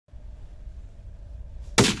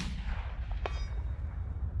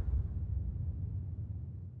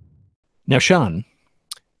Now, Sean,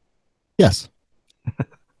 Yes,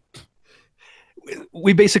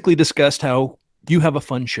 we basically discussed how you have a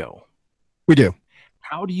fun show. we do.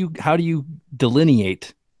 How do you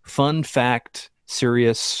delineate fun, fact,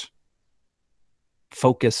 serious,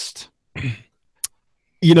 focused?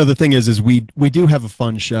 The thing is we do have a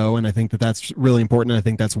fun show, and I think that that's really important. I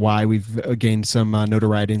think that's why we've gained some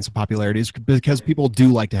notoriety and some popularities, because people do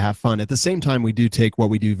like to have fun. At the same time, we do take what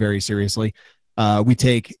we do very seriously. We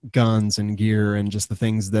take guns and gear and just the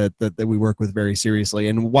things that we work with very seriously.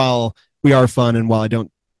 And while we are fun, and while I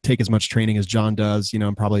don't take as much training as John does,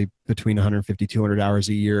 I'm probably between 150, 200 hours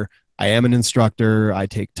a year. I am an instructor. I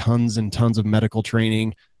take tons and tons of medical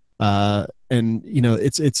training. And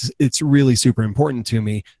it's really super important to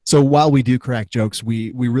me. So while we do crack jokes,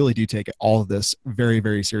 we really do take all of this very,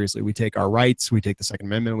 very seriously. We take our rights, we take the Second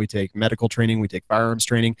Amendment, we take medical training, we take firearms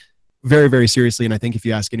training very, very seriously. And I think if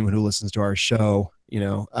you ask anyone who listens to our show,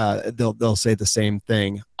 they'll say the same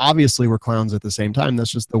thing. Obviously, we're clowns at the same time.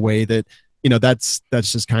 That's just the way that, that's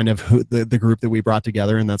just kind of the group that we brought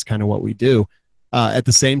together, and that's kind of what we do. At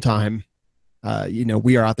the same time,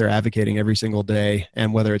 we are out there advocating every single day,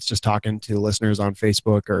 and whether it's just talking to listeners on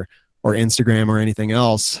Facebook or Instagram or anything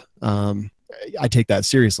else, I take that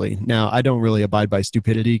seriously. Now, I don't really abide by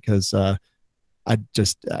stupidity, because I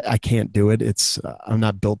can't do it. I'm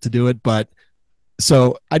not built to do it. But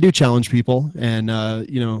so I do challenge people, and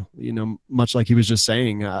much like he was just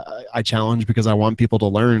saying, I challenge because I want people to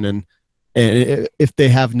learn, and if they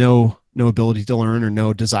have no ability to learn or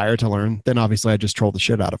no desire to learn, then obviously I just troll the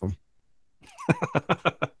shit out of them.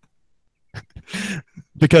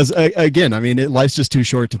 Because again, I mean, life's just too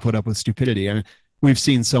short to put up with stupidity. I mean, we've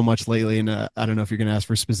seen so much lately, and I don't know if you're going to ask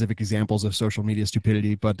for specific examples of social media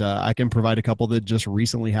stupidity, but I can provide a couple that just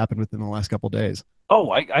recently happened within the last couple of days. Oh,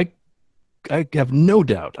 I have no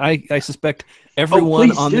doubt. I suspect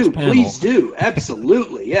everyone on this panel. Please do.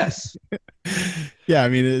 Absolutely. Yes. Yeah, I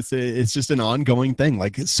mean, it's just an ongoing thing.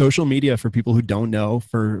 Like, social media, for people who don't know,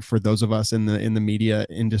 for those of us in the media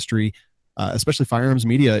industry, especially firearms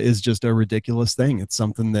media, is just a ridiculous thing. It's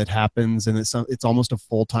something that happens, and it's almost a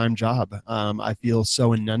full-time job. I feel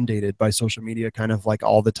so inundated by social media kind of like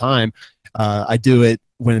all the time. I do it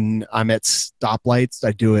when I'm at stoplights.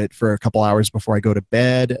 I do it for a couple hours before I go to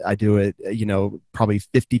bed. I do it, probably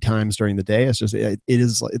 50 times during the day.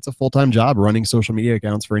 It's a full-time job running social media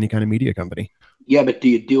accounts for any kind of media company. Yeah, but do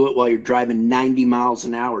you do it while you're driving 90 miles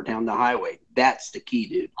an hour down the highway? That's the key,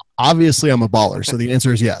 dude. Obviously, I'm a baller, so the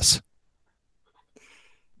answer is yes.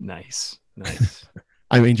 Nice.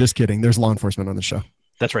 I mean, just kidding. There's law enforcement on the show.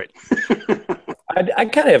 That's right. I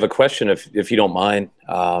kind of have a question, if you don't mind.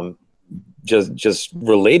 Just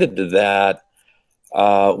related to that,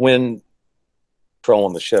 when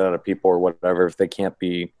trolling the shit out of people or whatever, if they can't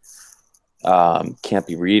be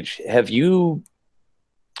reached,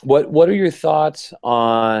 what are your thoughts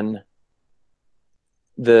on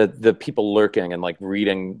the people lurking and like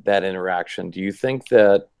reading that interaction? Do you think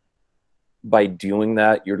that by doing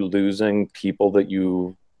that you're losing people that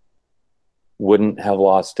you wouldn't have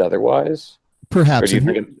lost otherwise? Perhaps. Or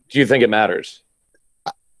do you think it matters?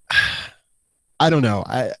 I don't know.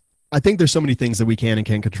 I think there's so many things that we can and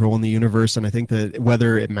can't control in the universe, and I think that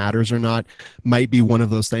whether it matters or not might be one of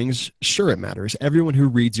those things. Sure, it matters. Everyone who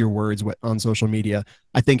reads your words on social media,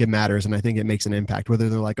 I think it matters, and I think it makes an impact, whether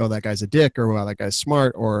they're like, oh, that guy's a dick, or wow, that guy's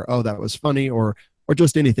smart, or oh, that was funny, or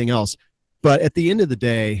just anything else. But at the end of the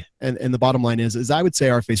day, and the bottom line is I would say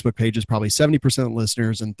our Facebook page is probably 70%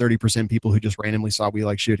 listeners and 30% people who just randomly saw We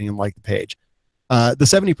Like Shooting and like the page. The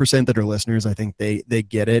 70% that are listeners, I think they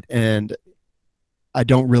get it, and I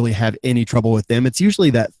don't really have any trouble with them. It's usually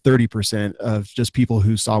that 30% of just people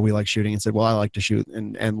who saw We Like Shooting and said, well, I like to shoot,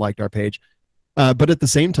 and liked our page. But at the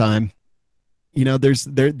same time,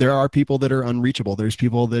 there are people that are unreachable. There's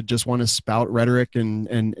people that just want to spout rhetoric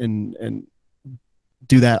and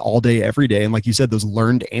do that all day, every day. And like you said, those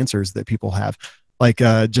learned answers that people have, like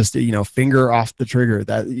just, finger off the trigger,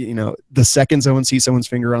 that, the second someone sees someone's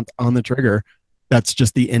finger on the trigger, that's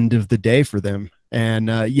just the end of the day for them. And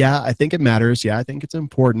yeah, I think it matters. Yeah, I think it's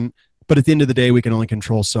important. But at the end of the day, we can only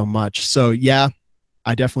control so much. So yeah,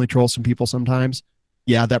 I definitely troll some people sometimes.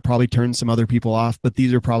 Yeah, that probably turns some other people off, but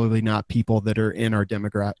these are probably not people that are in our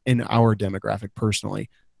demographic personally.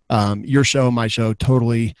 Your show, my show,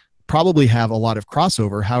 totally probably have a lot of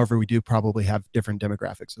crossover. However, we do probably have different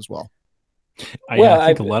demographics as well. I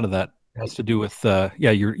think a lot of that has to do with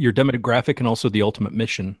your demographic and also the ultimate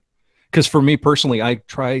mission. Because for me personally, I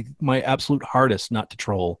try my absolute hardest not to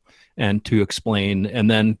troll and to explain,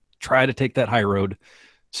 and then try to take that high road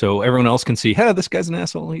so everyone else can see, hey, this guy's an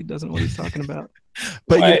asshole. He doesn't know what he's talking about.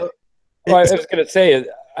 But I was going to say,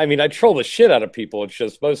 I mean, I troll the shit out of people. It's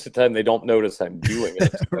just most of the time they don't notice I'm doing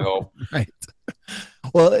it. So. Right.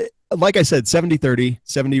 Well, like I said, 70-30,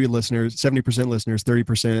 70 listeners, 70% listeners,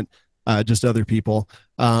 30% just other people.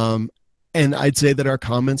 And I'd say that our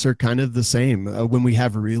comments are kind of the same. When we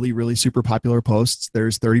have really, really super popular posts,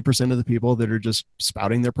 there's 30% of the people that are just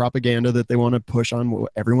spouting their propaganda that they want to push on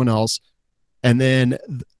everyone else. And then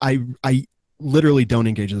I literally don't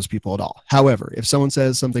engage those people at all. However, if someone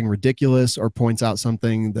says something ridiculous or points out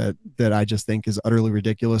something that I just think is utterly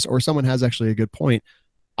ridiculous, or someone has actually a good point,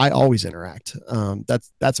 I always interact.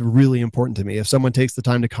 That's really important to me. If someone takes the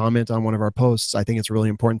time to comment on one of our posts, I think it's really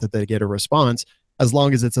important that they get a response, as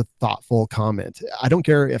long as it's a thoughtful comment. I don't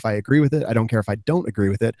care if I agree with it. I don't care if I don't agree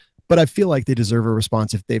with it, but I feel like they deserve a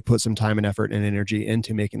response if they put some time and effort and energy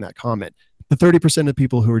into making that comment. The 30% of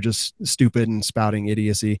people who are just stupid and spouting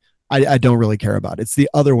idiocy, I don't really care about. It's the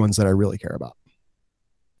other ones that I really care about.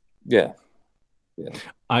 Yeah.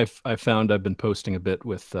 I've found I've been posting a bit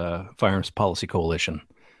with Firearms Policy Coalition,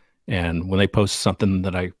 and when they post something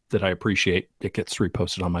that I appreciate, it gets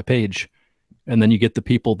reposted on my page, and then you get the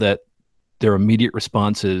people that their immediate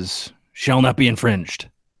response is "shall not be infringed."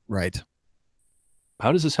 Right.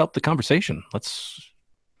 How does this help the conversation? Let's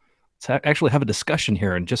actually have a discussion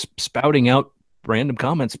here, and just spouting out random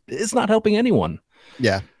comments is not helping anyone.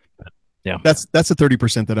 Yeah. Yeah. That's the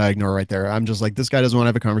 30% that I ignore right there. I'm just like, this guy doesn't want to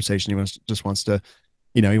have a conversation. He just wants to,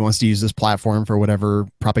 he wants to use this platform for whatever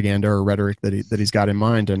propaganda or rhetoric that he's got in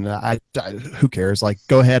mind. And I who cares? Like,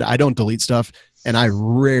 go ahead. I don't delete stuff, and I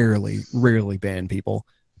rarely ban people.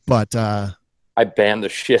 But I ban the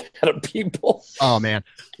shit out of people. Oh man,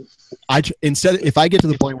 if I get to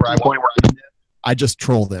the point where I just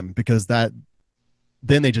troll them, because then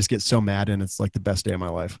they just get so mad, and it's like the best day of my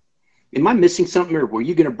life. Am I missing something, or were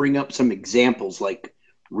you going to bring up some examples like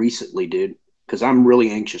recently, dude? Because I'm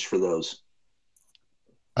really anxious for those.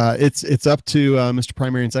 It's up to Mr.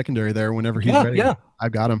 Primary and Secondary there whenever he's ready. Yeah,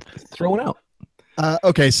 I've got him. Throw it out.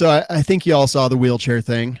 Okay, so I think you all saw the wheelchair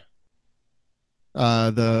thing.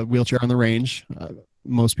 The wheelchair on the range.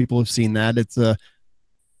 Most people have seen that. It's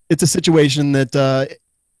a situation that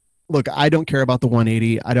look, I don't care about the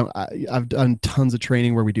 180. I've done tons of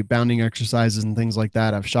training where we do bounding exercises and things like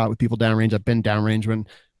that. I've shot with people downrange. I've been downrange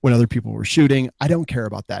when other people were shooting. I don't care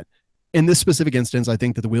about that. In this specific instance, I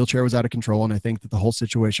think that the wheelchair was out of control, and I think that the whole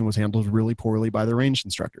situation was handled really poorly by the range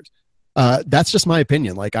instructors. That's just my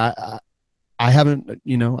opinion. Like I haven't,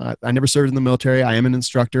 I never served in the military. I am an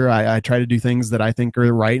instructor. I try to do things that I think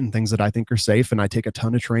are right and things that I think are safe. And I take a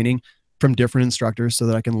ton of training from different instructors so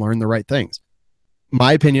that I can learn the right things.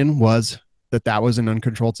 My opinion was that was an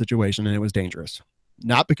uncontrolled situation, and it was dangerous.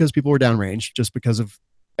 Not because people were downrange, just because of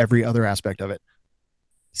every other aspect of it.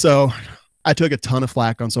 So I took a ton of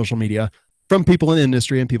flack on social media from people in the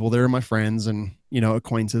industry and people that are my friends and,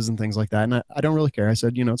 acquaintances and things like that. And I don't really care. I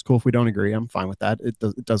said, it's cool if we don't agree. I'm fine with that. It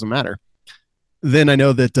doesn't matter. Then I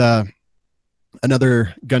know that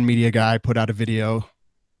another gun media guy put out a video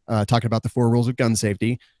talking about the 4 rules of gun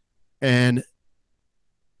safety. And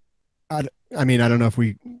I mean, I don't know if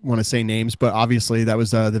we want to say names, but obviously that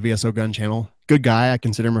was the VSO Gun Channel. Good guy. I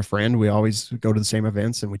consider him a friend. We always go to the same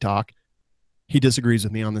events and we talk. He disagrees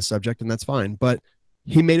with me on this subject, and that's fine. But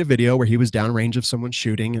he made a video where he was downrange of someone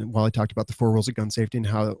shooting, and while he talked about the 4 rules of gun safety and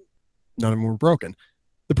how none of them were broken.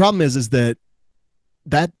 The problem is that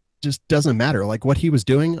just doesn't matter. Like what he was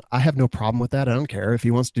doing, I have no problem with that. I don't care. If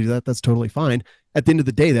he wants to do that, that's totally fine. At the end of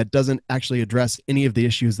the day, that doesn't actually address any of the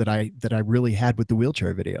issues that I really had with the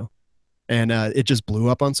wheelchair video. And it just blew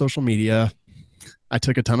up on social media. I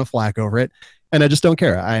took a ton of flack over it, and I just don't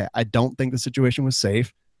care. I don't think the situation was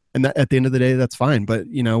safe. And that, at the end of the day, that's fine. But,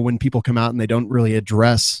 when people come out and they don't really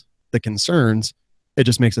address the concerns, it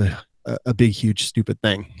just makes a big, huge, stupid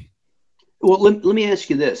thing. Well, let me ask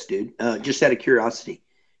you this, dude, just out of curiosity.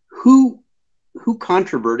 Who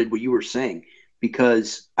controverted what you were saying?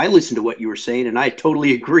 Because I listened to what you were saying, and I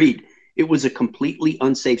totally agreed. It was a completely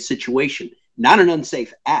unsafe situation, not an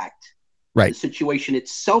unsafe act. Right. The situation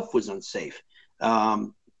itself was unsafe.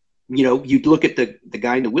 You'd look at the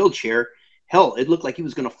guy in the wheelchair. Hell, it looked like he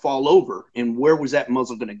was going to fall over. And where was that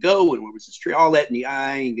muzzle going to go? And where was his tree? All that. And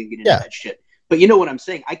I ain't going to get into that shit. But you know what I'm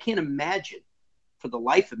saying? I can't imagine for the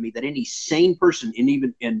life of me that any sane person,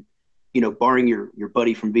 barring your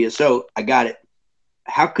buddy from VSO, I got it.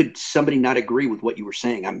 How could somebody not agree with what you were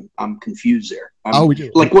saying? I'm confused there. We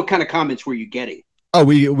do. Like, what kind of comments were you getting? Oh,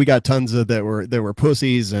 we got tons of that were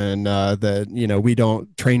pussies and that we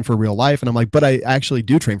don't train for real life. And I'm like, but I actually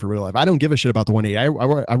do train for real life. I don't give a shit about the 180.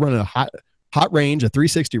 I run a hot range, a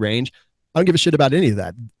 360 range. I don't give a shit about any of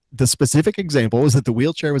that. the specific example was that the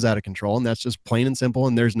wheelchair was out of control, and that's just plain and simple,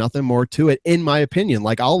 and there's nothing more to it, in my opinion.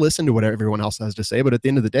 Like, I'll listen to what everyone else has to say, but at the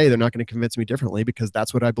end of the day, they're not going to convince me differently, because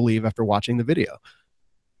that's what I believe after watching the video.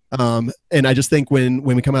 And I just think when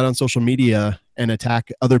we come out on social media and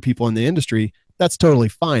attack other people in the industry, that's totally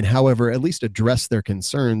fine. However, at least address their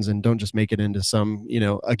concerns and don't just make it into some,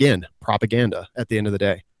 again, propaganda at the end of the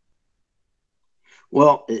day.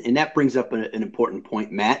 Well, and that brings up an important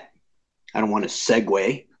point, Matt. I don't want to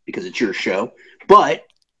segue because it's your show, but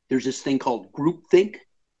there's this thing called groupthink.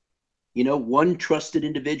 One trusted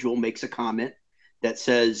individual makes a comment that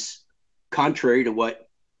says contrary to what,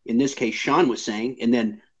 in this case, Sean was saying, and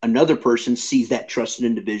then another person sees that trusted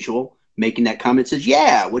individual making that comment, says,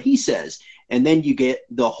 yeah, what he says. And then you get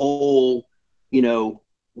the whole,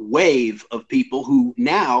 wave of people who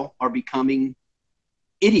now are becoming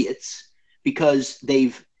idiots because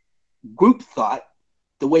they've group thought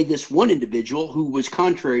the way this one individual, who was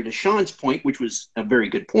contrary to Sean's point, which was a very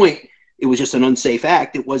good point. It was just an unsafe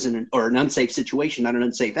act. It wasn't an unsafe situation, not an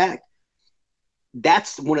unsafe act.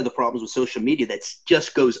 That's one of the problems with social media that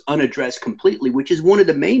just goes unaddressed completely, which is one of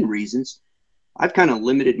the main reasons I've kind of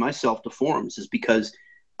limited myself to forums, is because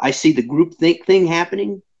I see the groupthink thing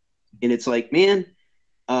happening, and it's like, man,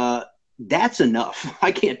 that's enough.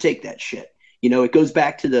 I can't take that shit. It goes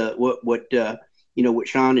back to what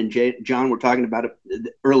Sean and John were talking about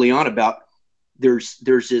early on about there's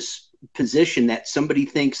this position that somebody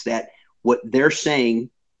thinks that what they're saying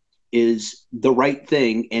is the right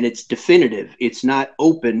thing, and it's definitive. It's not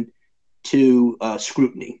open to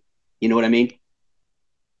scrutiny. You know what I mean?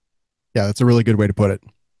 Yeah, that's a really good way to put it.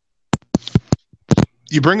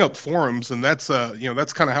 You bring up forums, and that's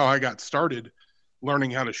that's kind of how I got started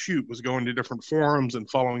learning how to shoot, was going to different forums and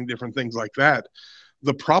following different things like that.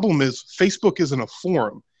 The problem is Facebook isn't a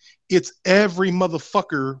forum. It's every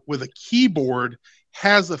motherfucker with a keyboard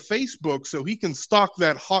has a Facebook so he can stalk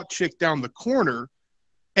that hot chick down the corner.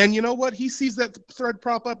 And you know what? He sees that thread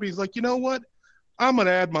prop up, and he's like, you know what? I'm going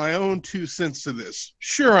to add my own 2 cents to this.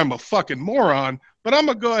 Sure, I'm a fucking moron, but I'm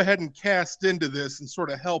going to go ahead and cast into this and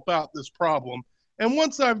sort of help out this problem. And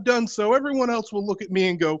once I've done so, everyone else will look at me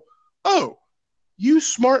and go, oh, you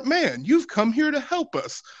smart man, you've come here to help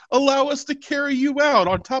us. Allow us to carry you out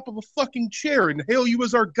on top of a fucking chair and hail you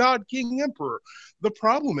as our God, King, Emperor. The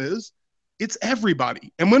problem is, it's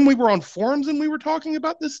everybody. And when we were on forums and we were talking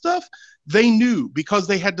about this stuff, they knew, because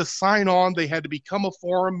they had to sign on, they had to become a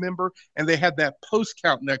forum member, and they had that post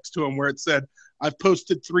count next to them where it said, I've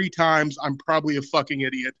posted 3 times, I'm probably a fucking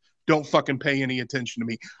idiot, don't fucking pay any attention to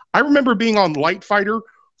me. I remember being on Light Fighter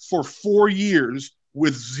for 4 years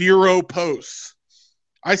with 0 posts.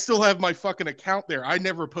 I still have my fucking account there. I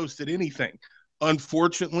never posted anything.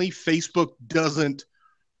 Unfortunately, Facebook doesn't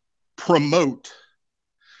promote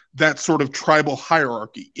that sort of tribal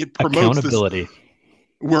hierarchy. It promotes accountability.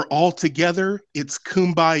 We're all together. It's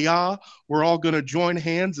kumbaya. We're all going to join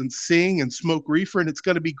hands and sing and smoke reefer, and it's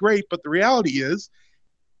going to be great. But the reality is,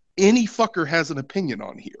 any fucker has an opinion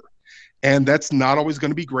on here. And that's not always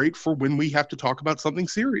going to be great for when we have to talk about something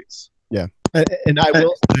serious. Yeah. And I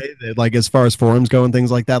will say that, like, as far as forums go and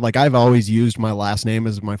things like that, like, I've always used my last name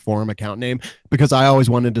as my forum account name because I always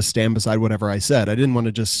wanted to stand beside whatever I said. I didn't want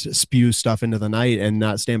to just spew stuff into the night and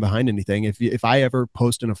not stand behind anything. If I ever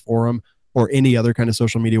post in a forum or any other kind of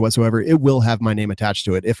social media whatsoever, it will have my name attached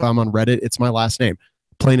to it. If I'm on Reddit, it's my last name.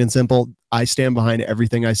 Plain and simple. I stand behind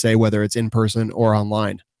everything I say, whether it's in person or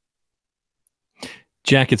online.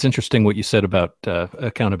 Jack, it's interesting what you said about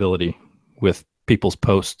accountability with people's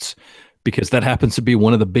posts, because that happens to be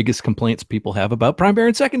one of the biggest complaints people have about primary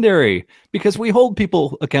and secondary, because we hold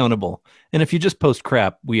people accountable. And if you just post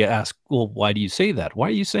crap, we ask, well, why do you say that? Why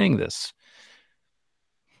are you saying this?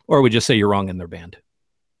 Or we just say you're wrong and they're banned.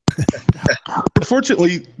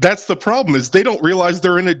 Unfortunately, that's the problem, is they don't realize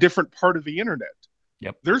they're in a different part of the internet.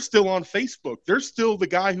 Yep. They're still on Facebook. They're still the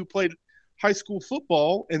guy who played high school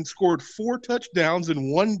football and scored 4 touchdowns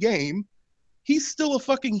in 1 game. He's still a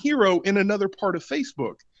fucking hero in another part of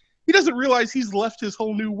Facebook. He doesn't realize he's left his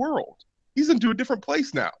whole new world. He's into a different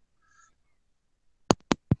place now.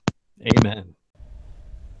 Amen.